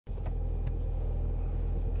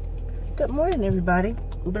Good morning, everybody.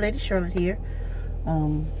 Uber Lady Charlotte here.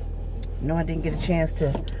 No, I didn't get a chance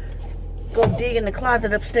to go dig in the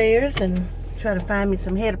closet upstairs and try to find me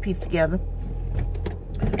some hair to piece together.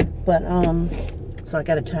 But, so I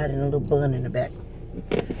got it tied in a little bun in the back.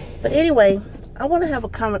 But anyway, I want to have a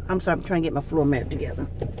comment. I'm sorry, I'm trying to get my floor mat together.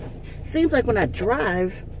 Seems like when I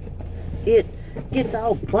drive, it gets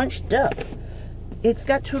all bunched up. It's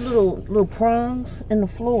got two little prongs in the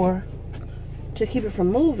floor to keep it from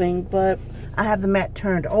moving, but I have the mat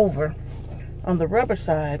turned over on the rubber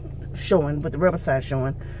side showing, with the rubber side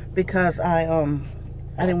showing, because I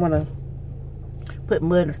didn't want to put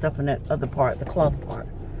mud and stuff in that other part, the cloth part,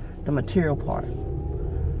 the material part.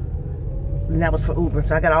 And that was for Uber,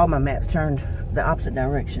 so I got all my mats turned the opposite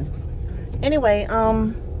direction. Anyway, I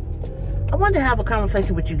wanted to have a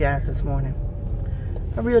conversation with you guys this morning.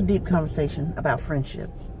 A real deep conversation about friendship.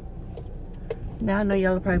 Now, I know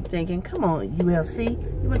y'all are probably thinking, come on, ULC,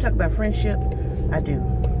 you want to talk about friendship? I do.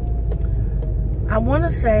 I want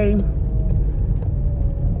to say,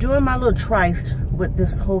 doing my little tryst with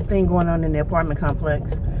this whole thing going on in the apartment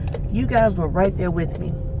complex, you guys were right there with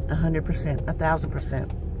me, 100%,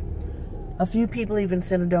 1,000%. A few people even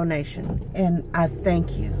sent a donation, and I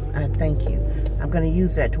thank you. I thank you. I'm going to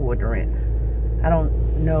use that toward the rent. I don't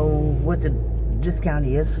know what the discount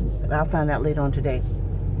is. I'll find out later on today.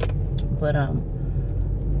 But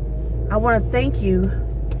I want to thank you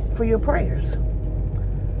for your prayers.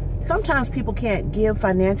 Sometimes people can't give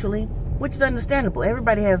financially, which is understandable.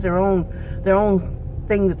 Everybody has their own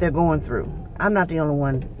thing that they're going through. I'm not the only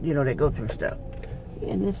one, you know, that go through stuff.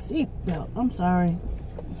 And this seatbelt, I'm sorry.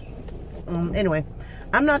 Anyway,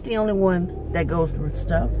 I'm not the only one that goes through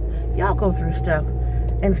stuff. Y'all go through stuff,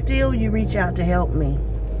 and still you reach out to help me.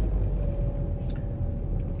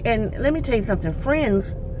 And let me tell you something,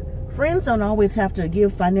 friends don't always have to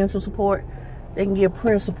give financial support. They can give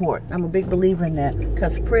prayer support. I'm a big believer in that,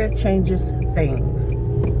 because prayer changes things.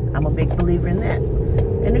 I'm a big believer in that.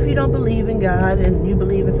 And if you don't believe in God and you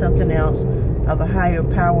believe in something else of a higher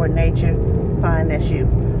power nature, fine, that's you.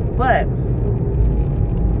 But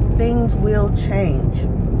things will change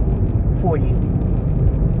for you.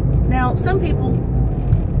 Now, some people,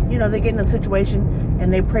 you know, they get in a situation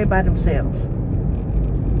and they pray by themselves.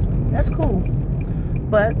 That's cool.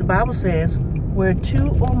 But the Bible says, where two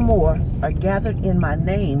or more are gathered in my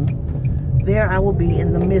name, there I will be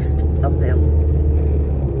in the midst of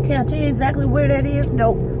them. Can I tell you exactly where that is?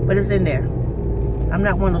 No, but it's in there. I'm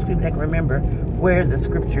not one of those people that can remember where the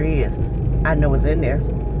scripture is. I know it's in there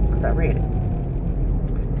because I read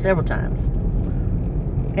it several times.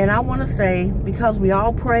 And I want to say, because we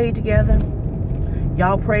all prayed together,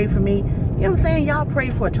 y'all prayed for me. You know what I'm saying? Y'all pray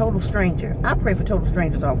for a total stranger. I pray for total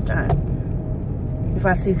strangers all the time. If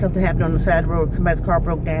I see something happen on the side of the road, somebody's car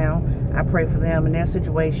broke down, I pray for them and their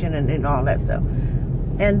situation and all that stuff.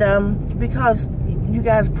 And because you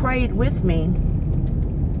guys prayed with me,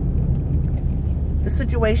 the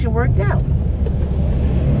situation worked out.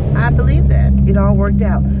 I believe that. It all worked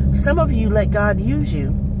out. Some of you let God use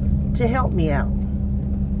you to help me out.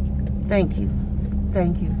 Thank you.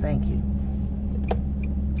 Thank you. Thank you.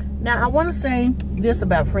 Now, I want to say this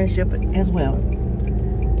about friendship as well.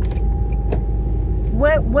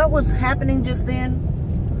 What was happening just then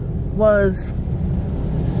was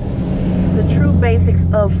the true basics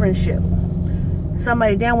of friendship.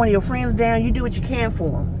 Somebody down, one of your friends down, you do what you can for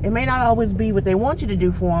them. It may not always be what they want you to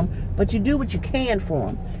do for them, but you do what you can for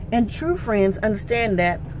them. And true friends understand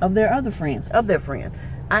that of their other friends, of their friend.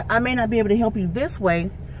 I may not be able to help you this way,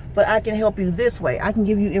 but I can help you this way. I can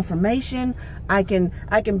give you information. I can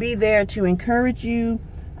be there to encourage you.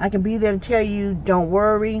 I can be there to tell you, don't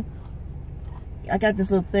worry. I got this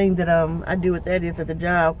little thing that I do with that is at the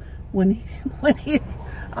job. When he's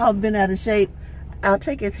all been out of shape, I'll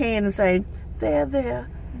take his hand and say, there.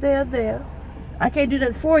 I can't do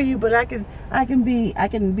that for you, but I can be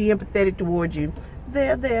empathetic towards you.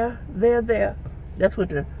 There. That's what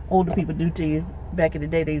the older people do to you. Back in the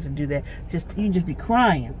day, they used to do that. You can just be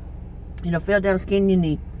crying. You know, fell down, skin your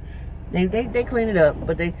knee. They clean it up,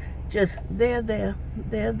 but they just there.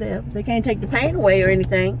 They can't take the pain away or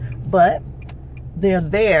anything, but they're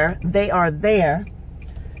there. They are there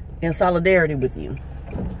in solidarity with you.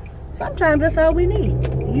 Sometimes that's all we need.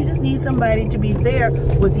 You just need somebody to be there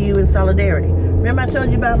with you in solidarity. Remember I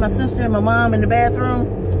told you about my sister and my mom in the bathroom?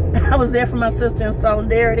 I was there for my sister in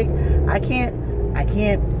solidarity. I can't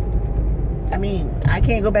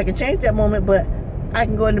go back and change that moment, but I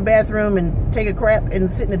can go in the bathroom and take a crap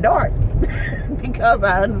and sit in the dark because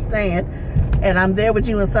I understand and I'm there with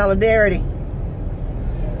you in solidarity.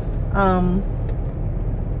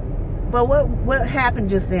 But what happened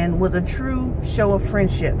just then was a true show of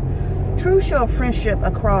friendship. true show of friendship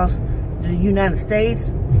across the United States,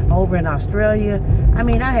 over in Australia. I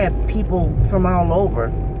mean, I had people from all over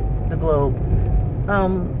the globe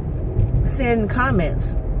send comments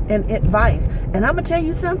and advice. And I'm going to tell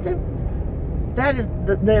you something. That is,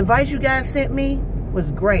 the advice you guys sent me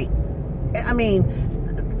was great. I mean,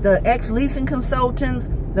 the ex-leasing consultants,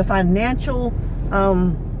 the financial,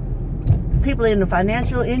 people in the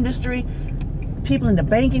financial industry, people in the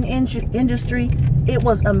banking industry, it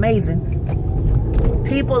was amazing.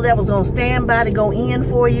 People that was on standby to go in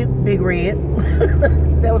for you, Big Red.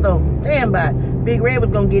 That was on standby. Big Red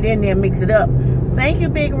was going to get in there and mix it up. Thank you,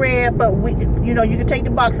 Big Red, but we, you know, you can take the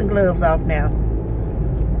boxing gloves off now.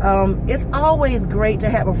 It's always great to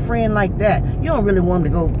have a friend like that. You don't really want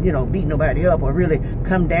them to go, you know, beat nobody up or really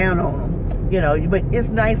come down on them, you know, but it's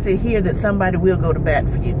nice to hear that somebody will go to bat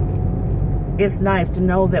for you. It's nice to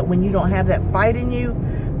know that when you don't have that fight in you,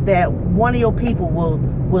 that one of your people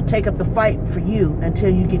will take up the fight for you until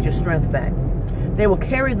you get your strength back. They will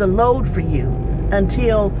carry the load for you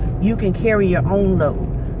until you can carry your own load.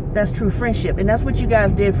 That's true friendship, and that's what you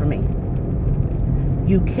guys did for me.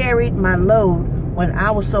 You carried my load when I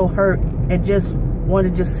was so hurt and just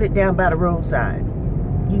wanted to just sit down by the roadside.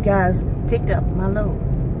 You guys picked up my load.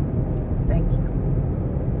 Thank you.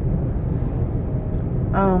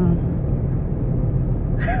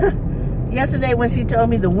 Yesterday when she told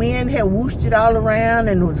me the wind had whooshed it all around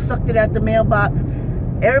and sucked it out the mailbox,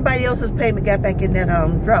 everybody else's payment got back in that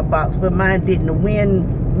drop box, but mine didn't. The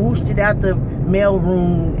wind whooshed it out the mail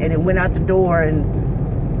room and it went out the door,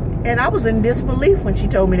 and I was in disbelief when she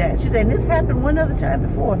told me that. She said, this happened one other time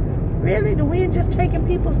before. Really? The wind just taking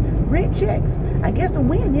people's rent checks? I guess the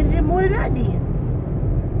wind needed it more than I did.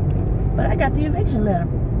 But I got the eviction letter.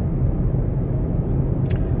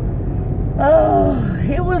 Oh,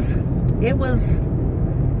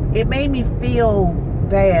 it made me feel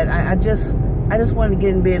bad. I just wanted to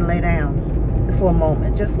get in bed and lay down for a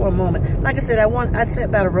moment, just for a moment. Like I said, I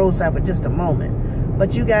sat by the roadside for just a moment.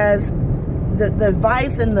 But you guys, the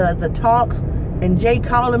advice and the talks, and Jay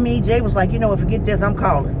calling me, Jay was like, you know what, forget this, I'm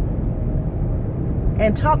calling.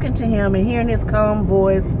 And talking to him and hearing his calm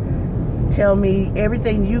voice tell me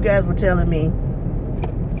everything you guys were telling me,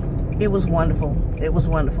 it was wonderful. It was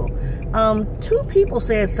wonderful. Two people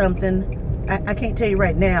said something. I can't tell you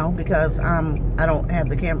right now because I don't have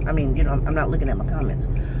the camera. I mean, you know, I'm not looking at my comments.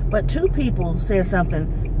 But two people said something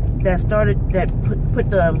that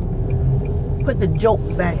put the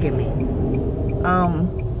joke back in me.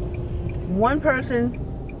 One person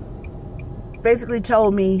basically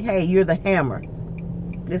told me, hey, you're the hammer.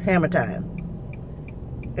 It's hammer time.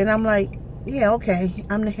 And I'm like, yeah, okay,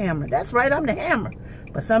 I'm the hammer. That's right, I'm the hammer.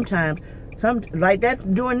 But sometimes, like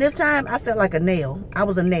that, during this time, I felt like a nail. I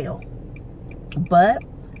was a nail. But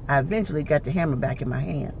I eventually got the hammer back in my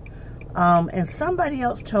hand. And somebody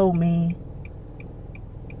else told me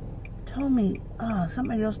somebody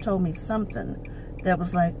else told me something that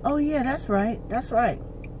was like, oh yeah, that's right. I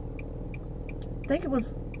think it was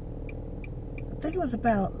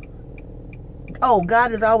about, oh,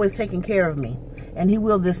 God is always taking care of me, and he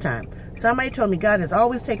will this time. Somebody told me God is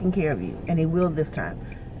always taking care of you, and he will this time.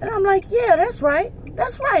 And I'm like, yeah, that's right.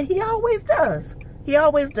 That's right. He always does. He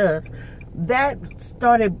always does. That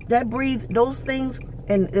breathed, those things,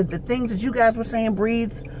 and the things that you guys were saying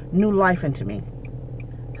breathed new life into me.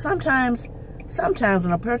 Sometimes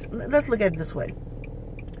when a person, let's look at it this way.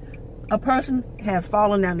 A person has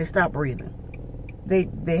fallen down, they stop breathing.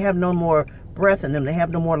 They have no more breath in them. They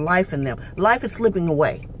have no more life in them. Life is slipping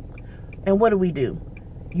away. And what do?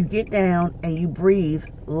 You get down and you breathe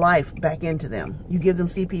life back into them. You give them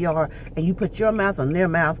CPR and you put your mouth on their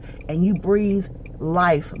mouth and you breathe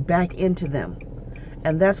life back into them.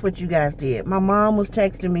 And that's what you guys did. My mom was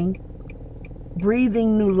texting me,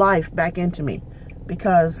 breathing new life back into me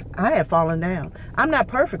because I had fallen down. I'm not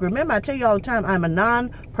perfect. Remember, I tell you all the time, I'm a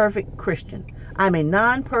non-perfect Christian. I'm a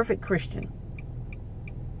non-perfect Christian.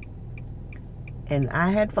 And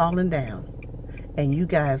I had fallen down and you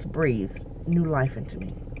guys breathed new life into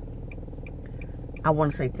me. I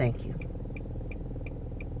want to say thank you.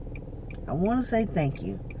 I want to say thank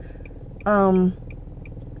you.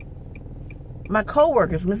 My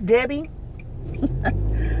co-workers, Miss Debbie, I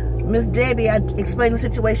explained the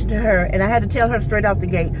situation to her, and I had to tell her straight off the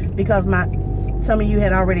gate because some of you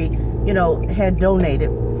had already, had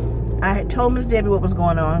donated. I had told Miss Debbie what was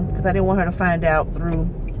going on because I didn't want her to find out through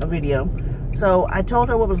a video. So I told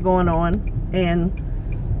her what was going on, and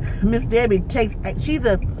Miss Debbie she's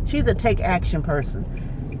a take action person.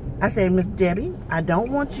 I said, Miss Debbie, I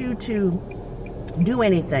don't want you to do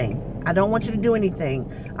anything. I don't want you to do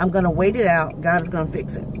anything. I'm going to wait it out. God is going to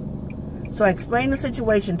fix it. So I explained the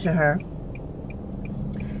situation to her,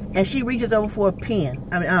 and she reaches over for a pen,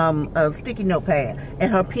 a sticky notepad,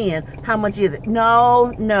 and her pen. How much is it?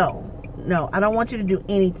 No, I don't want you to do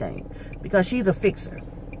anything, because she's a fixer.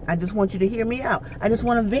 I just want you to hear me out. I just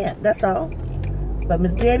want to vent, that's all. But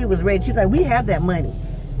Miss Debbie was ready. She's like, we have that money.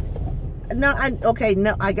 No, I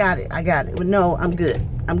got it. But no, I'm good.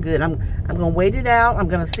 I'm going to wait it out. I'm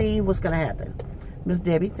going to see what's going to happen. Miss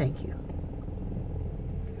Debbie, thank you.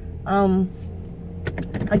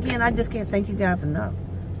 Again, I just can't thank you guys enough.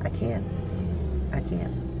 I can't.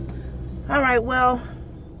 All right, well,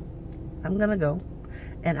 I'm going to go.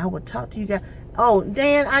 And I will talk to you guys. Oh,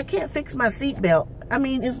 Dan, I can't fix my seatbelt. I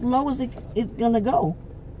mean, as low as it's going to go.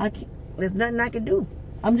 There's nothing I can do.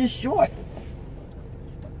 I'm just short.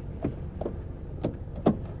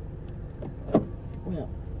 Well,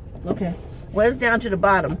 okay. Well, it's down to the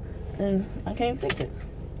bottom, and I can't fix it.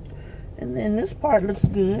 And then this part looks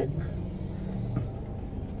good.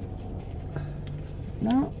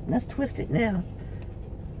 No, that's twisted now.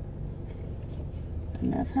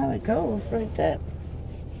 And that's how it goes right there.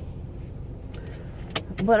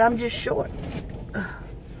 But I'm just short.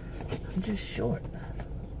 I'm just short.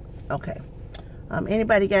 Okay.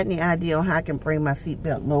 Anybody got any idea on how I can bring my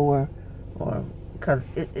seatbelt lower? Or, because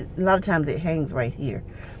a lot of times it hangs right here.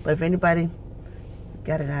 But if anybody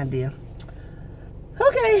got an idea.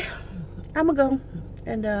 Okay. I'm going to go.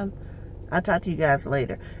 And I'll talk to you guys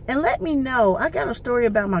later. And let me know. I got a story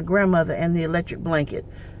about my grandmother and the electric blanket.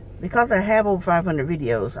 Because I have over 500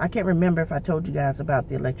 videos, I can't remember if I told you guys about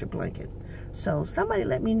the electric blanket. So somebody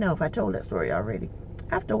let me know if I told that story already.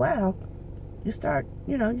 After a while, you start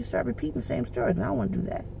repeating the same story. And I don't want to do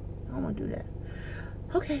that.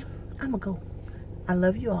 Okay, I'm going to go. I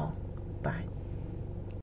love you all. Bye.